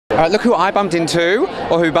All right, look who I bumped into,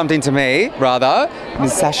 or who bumped into me, rather.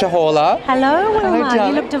 Miss Sacha Horler. Hello, Wilma.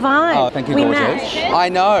 You look divine. Oh, thank you, we gorgeous. Match. I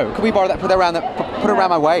know. Could we borrow that? Put it around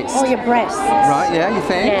my waist. Oh, your breasts. Right? Yeah, you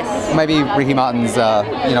think? Yes. Maybe Ricky Martin's.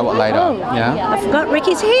 You know what? Later. Oh, yeah. I forgot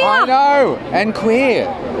Ricky's here. I know. And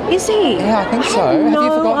queer. Is he? Yeah, I think so. I had Have you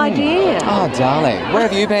no forgotten? idea. Oh, darling. Where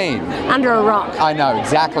have you been? Under a rock. I know,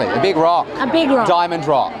 exactly. A big rock. A big rock. Diamond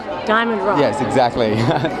rock. Diamond rock. Yes, exactly.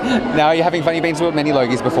 Now, are you having fun? You've been to many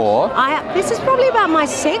Logies before? This is probably about my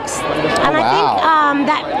 6th. And wow. I think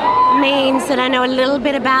that means that I know a little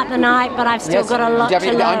bit about the night, but I've still got a lot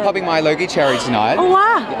to learn. I'm popping my Logie cherry tonight. Oh,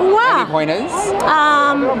 wow. Oh, wow. Any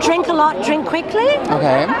pointers? Drink a lot, drink quickly.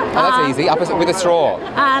 Okay. Oh, that's easy. Up with a straw.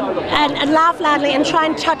 And laugh loudly and try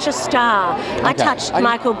and touch a star. I touched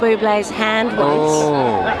Michael Bublé's hand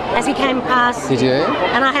once as he came past. Did you?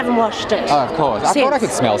 And I haven't washed it. Oh, of course. I thought I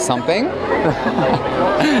could smell something.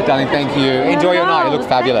 Darling, thank you. Enjoy your night. You look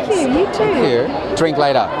fabulous. Thank you. You too. Thank you. Drink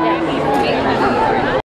later.